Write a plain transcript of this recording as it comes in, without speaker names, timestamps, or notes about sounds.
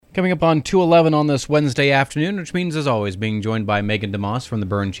Coming up on 211 on this Wednesday afternoon, which means, as always, being joined by Megan DeMoss from the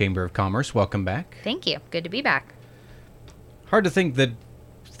Berne Chamber of Commerce. Welcome back. Thank you. Good to be back. Hard to think that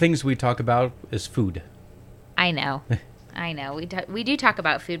things we talk about is food. I know. I know. We do talk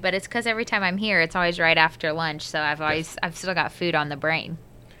about food, but it's because every time I'm here, it's always right after lunch, so I've still got food on the brain.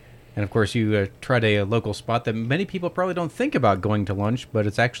 And, of course, you tried a local spot that many people probably don't think about going to lunch, but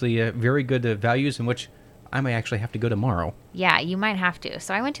it's actually very good values in which I may actually have to go tomorrow. Yeah, you might have to.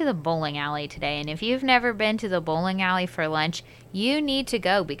 So I went to the bowling alley today, and if you've never been to the bowling alley for lunch, you need to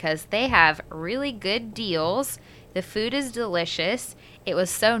go because they have really good deals. The food is delicious. It was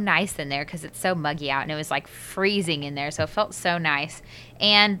so nice in there because it's so muggy out, and it was like freezing in there, so it felt so nice.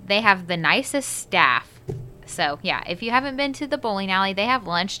 And they have the nicest staff. So, yeah, if you haven't been to the bowling alley, they have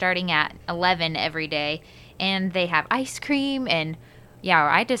lunch starting at 11 every day, and they have ice cream and... Yeah,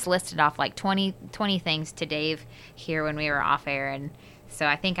 I just listed off like 20 things to Dave here when we were off air, and so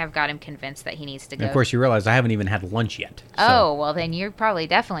I think I've got him convinced that he needs to go. And of course, you realize I haven't even had lunch yet. Oh, well, then you're probably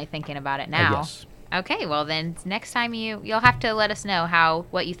definitely thinking about it now. Yes. Okay, well, then next time you'll have to let us know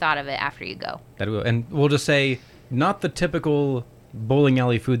what you thought of it after you go. That will, and we'll just say, not the typical bowling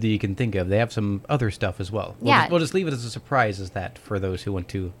alley food that you can think of. They have some other stuff as well. We'll just leave it as a surprise as that for those who want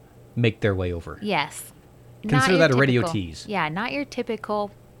to make their way over. Yes. Consider that a radio tease. Yeah, not your typical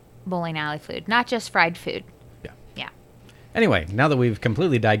bowling alley food. Not just fried food. Yeah. Anyway, now that we've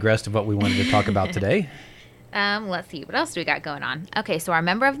completely digressed of what we wanted to talk about today. Let's see. What else do we got going on? Okay, so our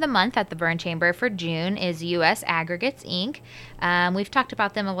member of the month at the Berne Chamber for June is U.S. Aggregates, Inc. We've talked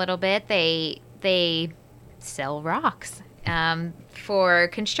about them a little bit. They sell rocks for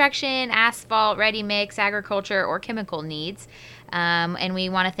construction, asphalt, ready mix, agriculture, or chemical needs. And we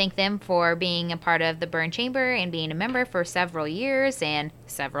want to thank them for being a part of the Berne Chamber and being a member for a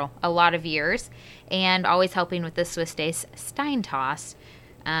lot of years, and always helping with the Swiss Days Stein Toss.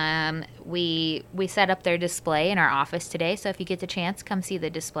 We set up their display in our office today, so if you get the chance, come see the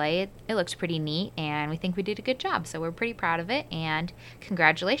display. It looks pretty neat, and we think we did a good job, so we're pretty proud of it, and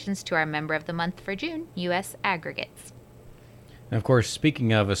congratulations to our member of the month for June, U.S. Aggregates. And of course,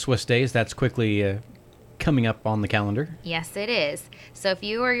 speaking of Swiss Days, that's quickly coming up on the calendar. Yes, it is. So if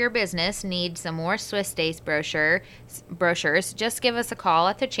you or your business need some more Swiss Days brochures, just give us a call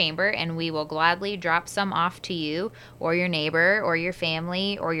at the chamber and we will gladly drop some off to you or your neighbor or your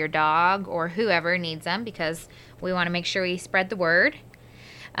family or your dog or whoever needs them, because we want to make sure we spread the word.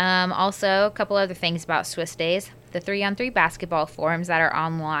 Also, a couple other things about Swiss Days. The 3-on-3 basketball forms that are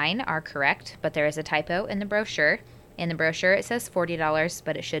online are correct, but there is a typo in the brochure. In the brochure, it says $40,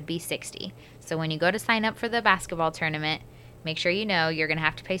 but it should be $60. So when you go to sign up for the basketball tournament, make sure you know you're going to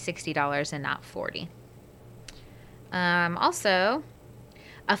have to pay $60 and not $40. Also,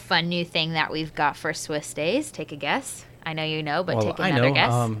 a fun new thing that we've got for Swiss Days. Take a guess. I know you know, but take another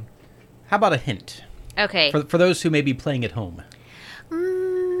guess. How about a hint? Okay. For those who may be playing at home.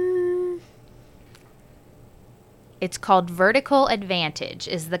 It's called Vertical Advantage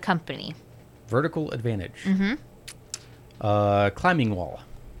is the company. Vertical Advantage. Mm-hmm. Climbing wall.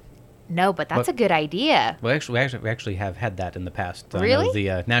 No, but that's a good idea. Well, we actually have had that in the past. Really? I know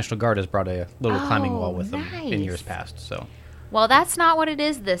the National Guard has brought a little climbing wall with them in nice. years past. So. Well, that's not what it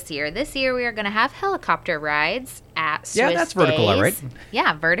is this year. This year we are going to have helicopter rides at Swiss Yeah, that's vertical, all right.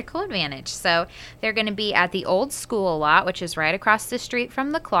 Yeah, Vertical Advantage. So they're going to be at the old school lot, which is right across the street from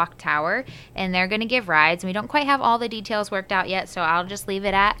the clock tower, and they're going to give rides. We don't quite have all the details worked out yet, so I'll just leave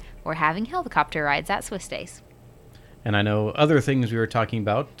it at we're having helicopter rides at Swiss Days. And I know other things we were talking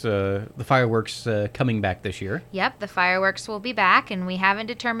about, the fireworks coming back this year. Yep, the fireworks will be back, and we haven't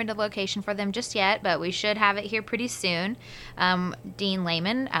determined a location for them just yet, but we should have it here pretty soon. Dean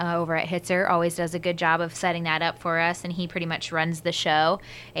Lehman over at Hitzer always does a good job of setting that up for us, and he pretty much runs the show,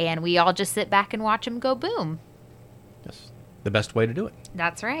 and we all just sit back and watch them go boom. That's the best way to do it.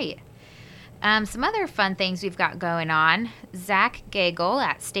 That's right. Some other fun things we've got going on. Zach Gagel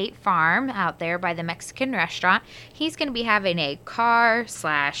at State Farm out there by the Mexican restaurant. He's going to be having a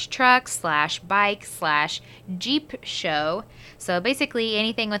car/truck/bike/Jeep show. So basically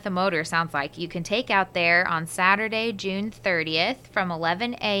anything with a motor, sounds like. You can take out there on Saturday, June 30th from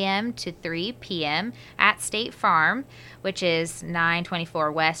 11 a.m. to 3 p.m. at State Farm, which is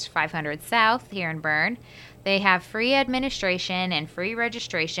 924 West, 500 South here in Berne. They have free administration and free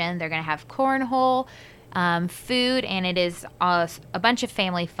registration. They're going to have cornhole, food, and it is a bunch of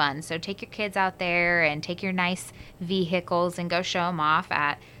family fun. So take your kids out there and take your nice vehicles and go show them off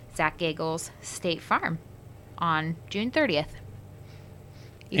at Zach Gagel's State Farm on June 30th.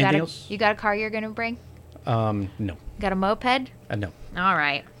 Anything else? You got a car you're going to bring? No. Got a moped? No. All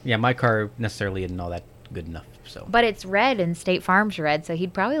right. Yeah, my car necessarily isn't all that good enough. So, but it's red and State Farm's red, so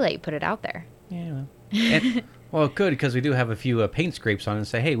he'd probably let you put it out there. Yeah. Well, it could, because we do have a few paint scrapes on it and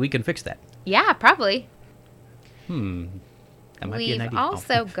say, hey, we can fix that. Yeah, probably. That might be an idea. We've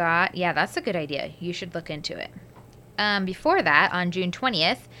also got, that's a good idea. You should look into it. Before that, on June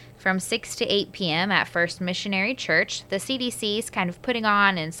 20th, from 6 to 8 p.m. at First Missionary Church, the CDC is kind of putting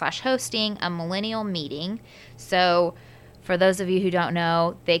on and hosting a millennial meeting. So for those of you who don't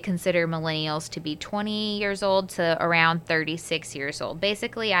know, they consider millennials to be 20 years old to around 36 years old.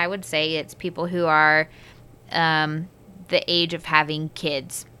 Basically, I would say it's people who are the age of having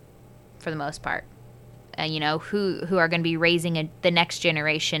kids for the most part. Who are going to be raising the next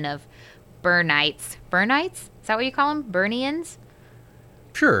generation of Burnites. Burnites? Is that what you call them? Burnians?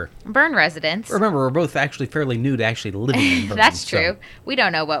 Sure. Burn residents. Remember, we're both actually fairly new to actually living in Burn. That's true. So. We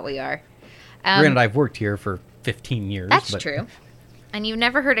don't know what we are. Granted, I've worked here for 15 years. That's true. And you've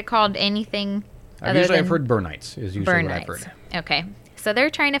never heard it called anything I've heard Burnites is usually what I've heard. Okay. So they're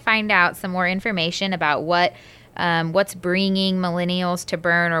trying to find out some more information about what's bringing millennials to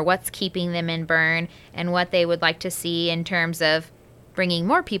Burn, or what's keeping them in Burn, and what they would like to see in terms of bringing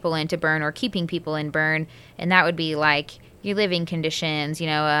more people into Burn or keeping people in Burn. And that would be like your living conditions,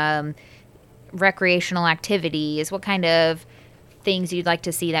 recreational activities, what kind of things you'd like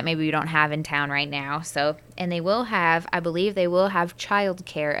to see that maybe we don't have in town right now. So, and I believe they will have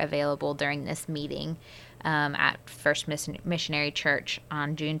childcare available during this meeting at First Missionary Church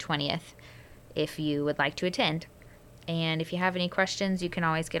on June 20th if you would like to attend. And if you have any questions, you can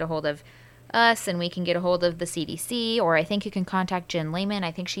always get a hold of us, and we can get a hold of the CDC, or I think you can contact Jen Lehman.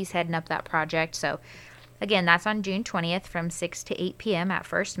 I think she's heading up that project. So again, that's on June 20th from 6 to 8 p.m. at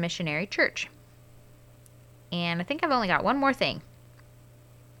First Missionary Church. And I think I've only got one more thing.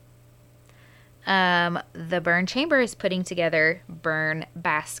 The Burn Chamber is putting together Burn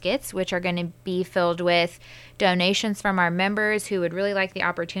baskets, which are going to be filled with donations from our members who would really like the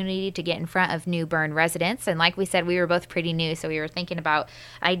opportunity to get in front of new Burn residents. And like we said, we were both pretty new, so we were thinking about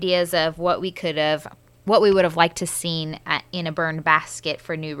ideas of what we would have liked to seen in a Burn basket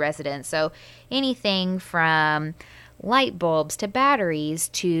for new residents. So anything from light bulbs to batteries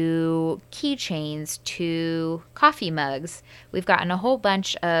to keychains to coffee mugs. We've gotten a whole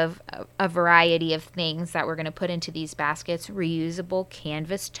bunch of a variety of things that we're going to put into these baskets. Reusable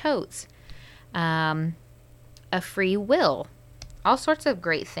canvas totes, a free will, all sorts of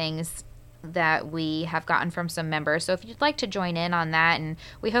great things that we have gotten from some members. So if you'd like to join in on that, and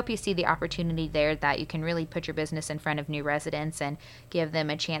we hope you see the opportunity there that you can really put your business in front of new residents and give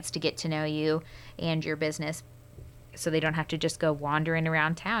them a chance to get to know you and your business, so they don't have to just go wandering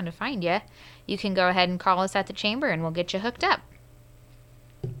around town to find you. You can go ahead and call us at the chamber, and we'll get you hooked up.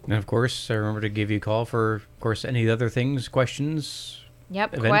 And, of course, I remember to give you a call for, of course, any other things, questions.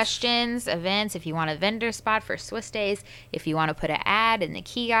 Yep, events. Questions, events. If you want a vendor spot for Swiss Days, if you want to put an ad in the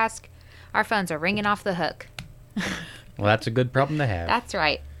kiosk, our phones are ringing off the hook. Well, that's a good problem to have. That's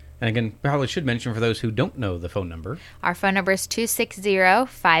right. And again, probably should mention for those who don't know the phone number. Our phone number is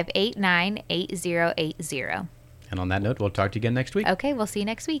 260-589-8080. And on that note, we'll talk to you again next week. Okay, we'll see you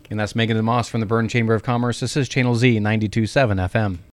next week. And that's Megan DeMoss from the Burn Chamber of Commerce. This is Channel Z 92.7 FM.